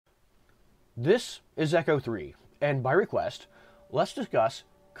This is Echo 3, and by request, let's discuss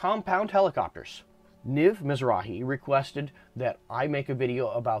compound helicopters. Niv Mizrahi requested that I make a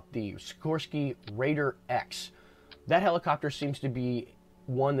video about the Sikorsky Raider X. That helicopter seems to be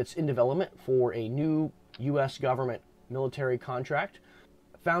one that's in development for a new U.S. government military contract.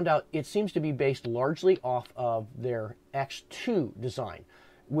 Found out it seems to be based largely off of their X2 design,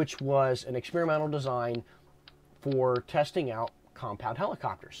 which was an experimental design for testing out compound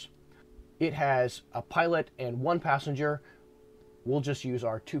helicopters. It has a pilot and one passenger. We'll just use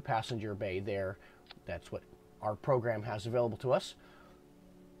our two-passenger bay there. That's what our program has available to us.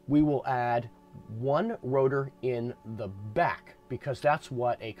 We will add one rotor in the back because that's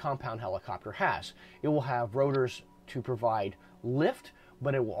what a compound helicopter has. It will have rotors to provide lift,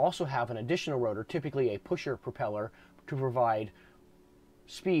 but it will also have an additional rotor, typically a pusher propeller, to provide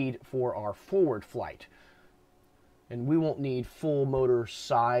speed for our forward flight. And we won't need full motor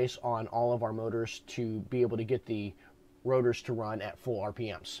size on all of our motors to be able to get the rotors to run at full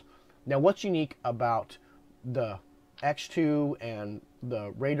RPMs. Now, what's unique about the X2 and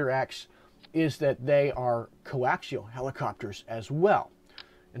the Raider X is that they are coaxial helicopters as well.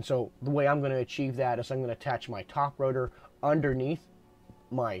 And so the way I'm going to achieve that is I'm going to attach my top rotor underneath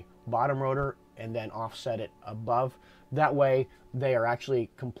my bottom rotor and then offset it above. That way they are actually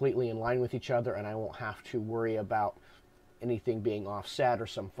completely in line with each other and I won't have to worry about anything being offset or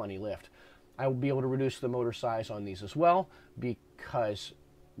some funny lift. I will be able to reduce the motor size on these as well because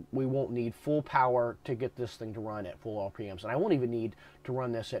we won't need full power to get this thing to run at full RPMs. And I won't even need to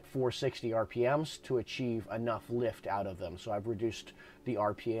run this at 460 RPMs to achieve enough lift out of them. So I've reduced the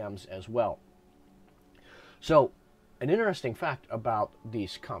RPMs as well. So an interesting fact about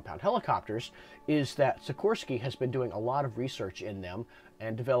these compound helicopters is that Sikorsky has been doing a lot of research in them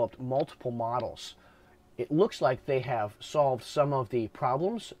and developed multiple models. It looks like they have solved some of the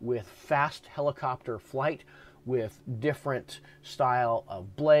problems with fast helicopter flight with different style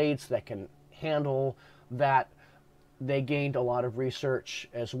of blades that can handle that. They gained a lot of research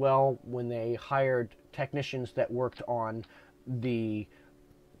as well when they hired technicians that worked on the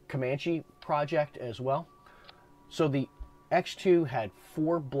Comanche project as well. So the X2 had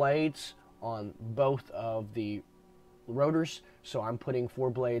 4 blades on both of the rotors, so I'm putting 4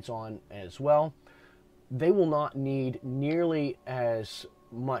 blades on as well. They will not need nearly as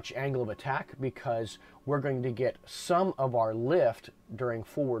much angle of attack because we're going to get some of our lift during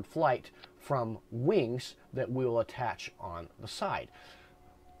forward flight from wings that we will attach on the side.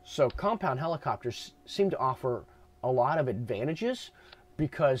 So compound helicopters seem to offer a lot of advantages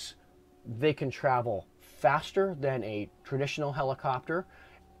because they can travel faster than a traditional helicopter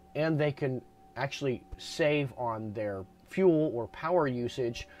and they can actually save on their fuel or power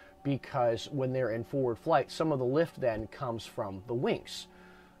usage because when they're in forward flight, some of the lift then comes from the wings.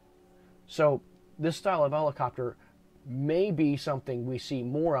 So this style of helicopter may be something we see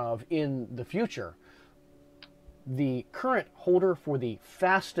more of in the future. The current holder for the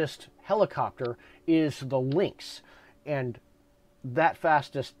fastest helicopter is the Lynx, and that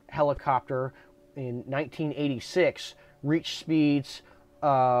fastest helicopter in 1986 reached speeds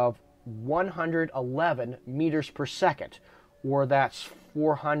of 111 meters per second, or that's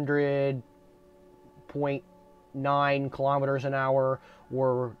 400.9 kilometers an hour,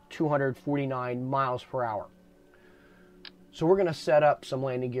 or 249 miles per hour. So we're going to set up some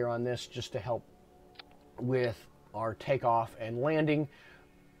landing gear on this just to help with our takeoff and landing.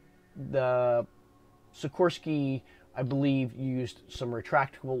 The Sikorsky, I believe, used some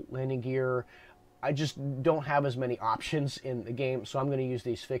retractable landing gear. I just don't have as many options in the game, so I'm going to use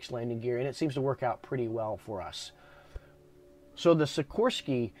these fixed landing gear, and it seems to work out pretty well for us. So the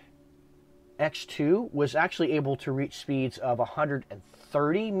Sikorsky X2 was actually able to reach speeds of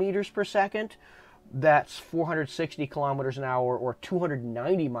 130 meters per second. That's 460 kilometers an hour, or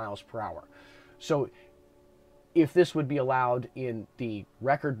 290 miles per hour. So if this would be allowed in the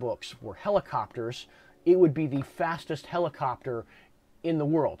record books for helicopters, it would be the fastest helicopter in the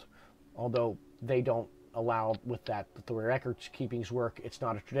world. Although they don't allow with that the records keepings work, it's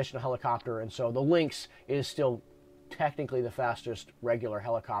not a traditional helicopter, and so the Lynx is still technically the fastest regular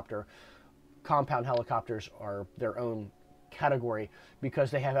helicopter. Compound helicopters are their own category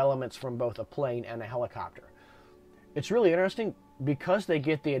because they have elements from both a plane and a helicopter. It's really interesting because they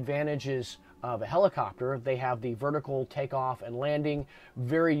get the advantages of a helicopter. They have the vertical takeoff and landing,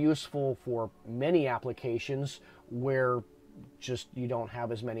 very useful for many applications where just you don't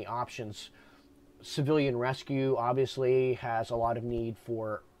have as many options. Civilian rescue obviously has a lot of need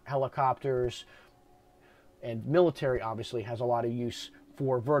for helicopters, and military obviously has a lot of use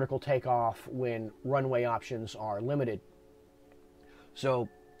for vertical takeoff when runway options are limited. So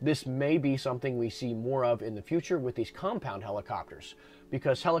This may be something we see more of in the future with these compound helicopters,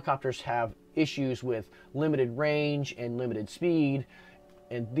 because helicopters have issues with limited range and limited speed,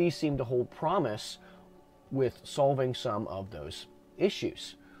 and these seem to hold promise with solving some of those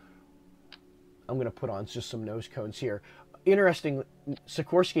issues. I'm going to put on just some nose cones here. Interesting,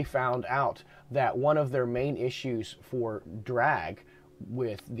 Sikorsky found out that one of their main issues for drag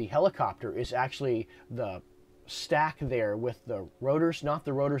with the helicopter is actually the stack there with the rotors, not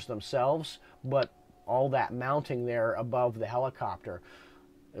the rotors themselves, but all that mounting there above the helicopter,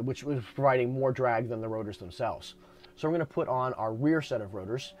 which was providing more drag than the rotors themselves. So we're going to put on our rear set of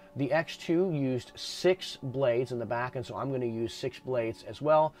rotors. The X2 used 6 blades in the back, and so I'm going to use 6 blades as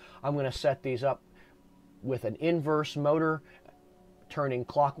well. I'm going to set these up with an inverse motor turning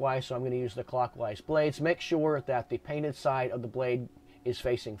clockwise, so I'm going to use the clockwise blades. Make sure that the painted side of the blade is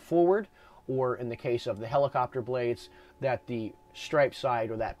facing forward, or in the case of the helicopter blades, that the striped side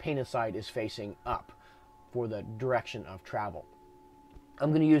or that painted side is facing up for the direction of travel. I'm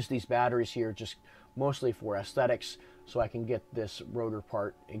going to use these batteries here just mostly for aesthetics, so I can get this rotor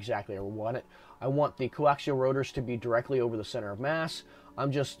part exactly where I want it. I want the coaxial rotors to be directly over the center of mass.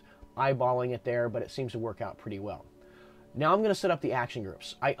 I'm just eyeballing it there, but it seems to work out pretty well. Now I'm going to set up the action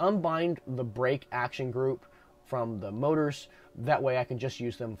groups. I unbind the brake action group from the motors. That way I can just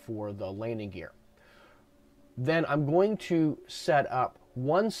use them for the landing gear. Then I'm going to set up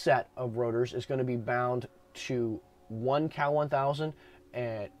one set of rotors is going to be bound to one Cal 1000,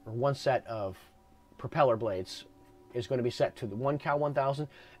 and or one set of propeller blades is going to be set to the one Cal 1000,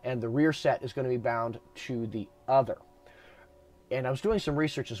 and the rear set is going to be bound to the other. And I was doing some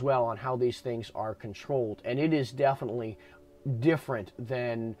research as well on how these things are controlled, and it is definitely different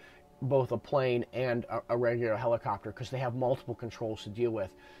than both a plane and a regular helicopter, because they have multiple controls to deal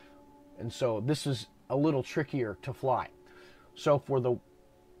with. And so this is a little trickier to fly. So for the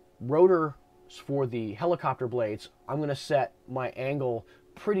rotor, for the helicopter blades, I'm going to set my angle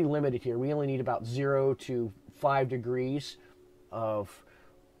pretty limited here. We only need about 0 to 5 degrees of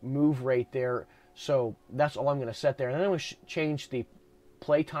move rate there. So that's all I'm going to set there. And then I'm going to change the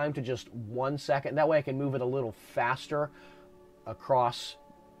play time to just 1 second. That way I can move it a little faster across,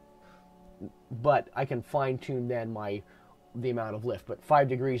 but I can fine tune then the amount of lift. But 5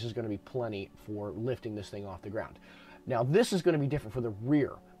 degrees is going to be plenty for lifting this thing off the ground. Now this is going to be different for the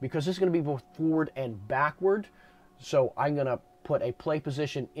rear, because this is going to be both forward and backward. So I'm going to put a play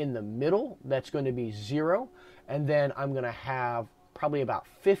position in the middle that's going to be 0, and then I'm going to have probably about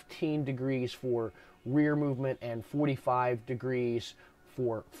 15 degrees for rear movement and 45 degrees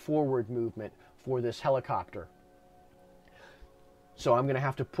for forward movement for this helicopter. So I'm going to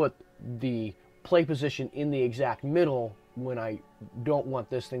have to put the play position in the exact middle when I don't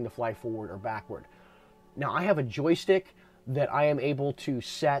want this thing to fly forward or backward. Now I have a joystick that I am able to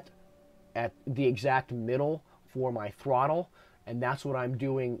set at the exact middle for my throttle, and that's what I'm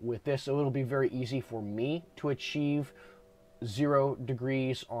doing with this. So it'll be very easy for me to achieve 0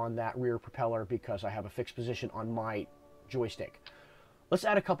 degrees on that rear propeller because I have a fixed position on my joystick. Let's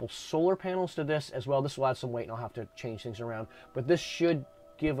add a couple solar panels to this as well. This will add some weight and I'll have to change things around, but this should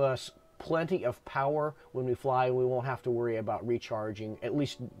give us plenty of power when we fly, and we won't have to worry about recharging, at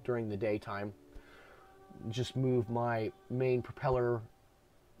least during the daytime. Just move my main propeller,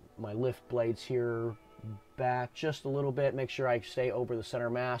 my lift blades here back just a little bit, make sure I stay over the center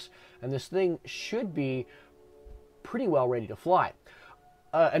mass, and this thing should be pretty well ready to fly.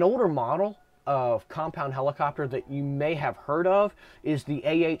 An older model of compound helicopter that you may have heard of is the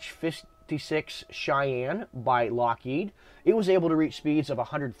AH-56 Cheyenne by Lockheed. It was able to reach speeds of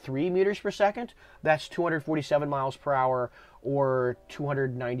 103 meters per second. That's 247 miles per hour or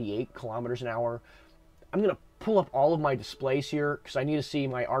 298 kilometers an hour. I'm going to pull up all of my displays here because I need to see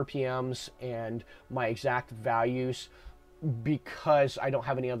my RPMs and my exact values, because I don't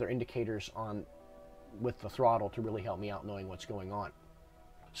have any other indicators on with the throttle to really help me out knowing what's going on.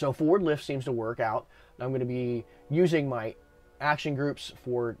 So forward lift seems to work out. I'm going to be using my action groups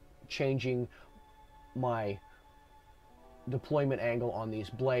for changing my deployment angle on these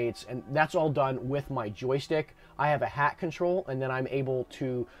blades, and that's all done with my joystick. I have a hat control, and then I'm able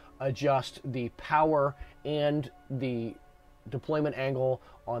to adjust the power and the deployment angle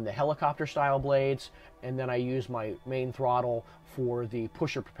on the helicopter style blades, and then I use my main throttle for the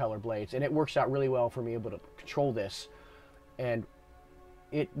pusher propeller blades, and it works out really well for me able to control this. And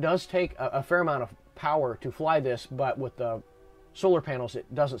it does take a fair amount of power to fly this, but with the solar panels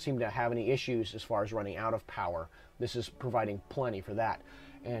it doesn't seem to have any issues as far as running out of power. This is providing plenty for that,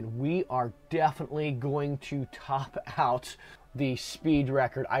 and we are definitely going to top out the speed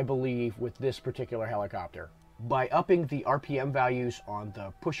record, I believe, with this particular helicopter. By upping the RPM values on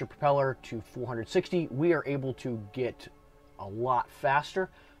the pusher propeller to 460, we are able to get a lot faster.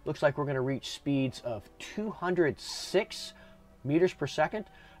 Looks like we're going to reach speeds of 206 meters per second.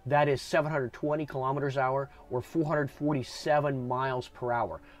 That is 720 kilometers an hour, or 447 miles per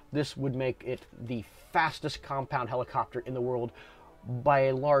hour. This would make it the fastest compound helicopter in the world by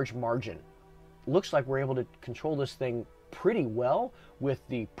a large margin. Looks like we're able to control this thing pretty well with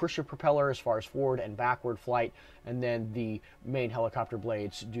the pusher propeller as far as forward and backward flight, and then the main helicopter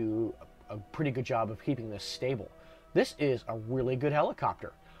blades do a pretty good job of keeping this stable. This is a really good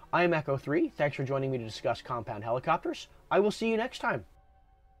helicopter. I am Echo 3. Thanks for joining me to discuss compound helicopters. I will see you next time.